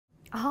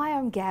Hi,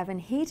 I'm Gav, and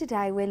here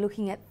today we're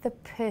looking at the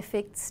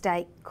perfect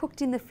steak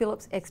cooked in the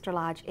Philips Extra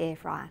Large Air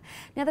Fryer.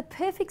 Now, the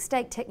perfect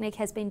steak technique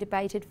has been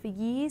debated for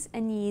years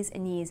and years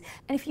and years,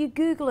 and if you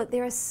Google it,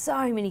 there are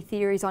so many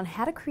theories on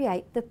how to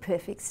create the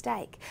perfect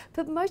steak,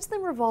 but most of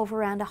them revolve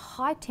around a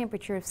high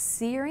temperature of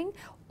searing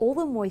all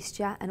the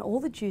moisture and all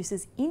the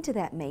juices into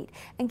that meat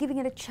and giving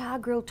it a char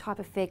grill type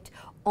effect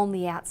on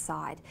the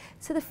outside.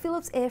 So the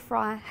Philips Air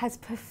Fryer has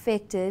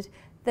perfected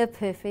the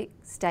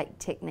perfect steak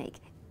technique.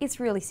 It's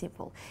really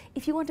simple.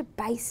 If you want to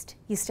baste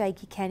your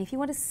steak, you can. If you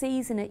want to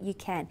season it, you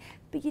can.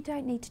 But you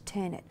don't need to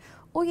turn it.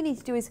 All you need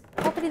to do is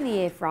pop it in the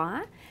air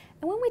fryer.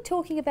 And when we're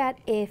talking about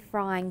air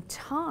frying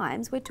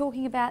times, we're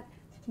talking about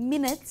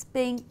minutes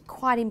being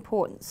quite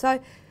important.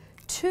 So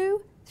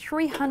 2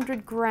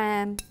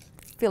 300-gram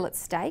fillet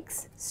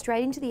steaks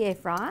straight into the air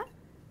fryer.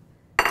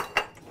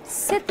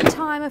 Set the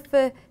timer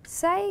for,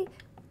 say,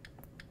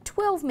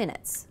 12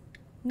 minutes.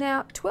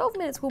 Now, 12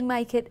 minutes will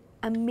make it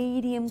a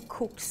medium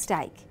cooked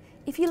steak.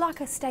 If you like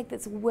a steak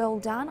that's well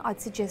done,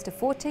 I'd suggest a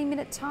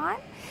 14-minute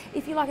time.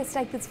 If you like a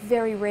steak that's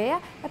very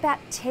rare, about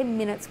 10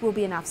 minutes will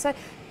be enough. So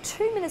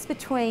 2 minutes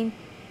between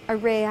a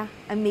rare,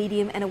 a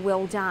medium and a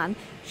well done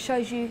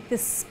shows you the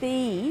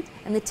speed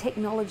and the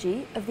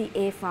technology of the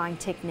air frying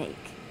technique.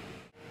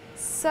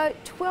 So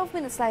 12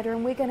 minutes later,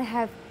 and we're going to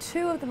have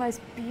 2 of the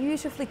most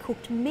beautifully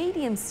cooked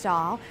medium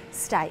style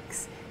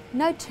steaks.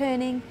 No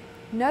turning,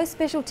 no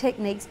special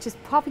techniques,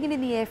 just popping it in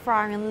the air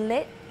fryer and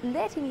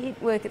letting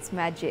it work its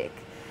magic.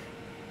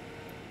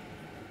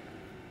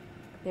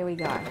 There we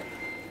go.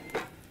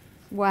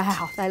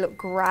 Wow, they look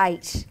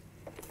great.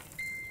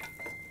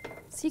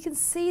 So you can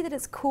see that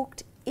it's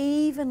cooked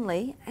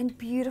evenly and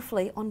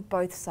beautifully on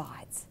both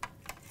sides.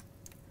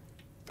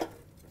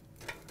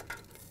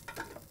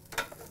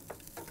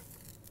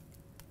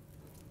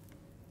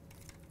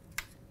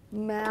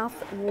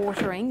 Mouth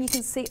watering. You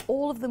can see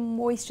all of the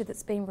moisture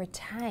that's been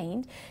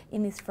retained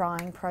in this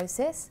frying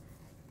process.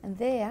 And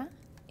there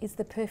is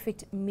the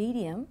perfect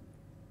medium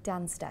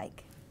done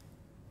steak.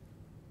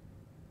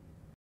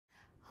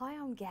 Hi,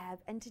 I'm Gab,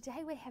 and today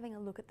we're having a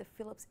look at the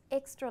Philips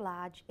Extra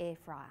Large Air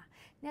Fryer.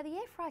 Now, the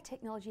air fryer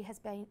technology has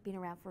been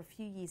around for a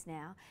few years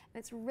now, and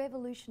it's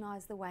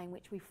revolutionised the way in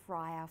which we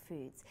fry our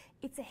foods.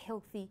 It's a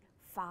healthy,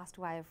 fast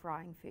way of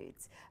frying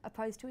foods,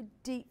 opposed to a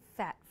deep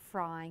fat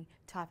frying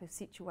type of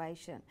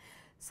situation.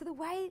 So the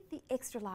way the Extra Large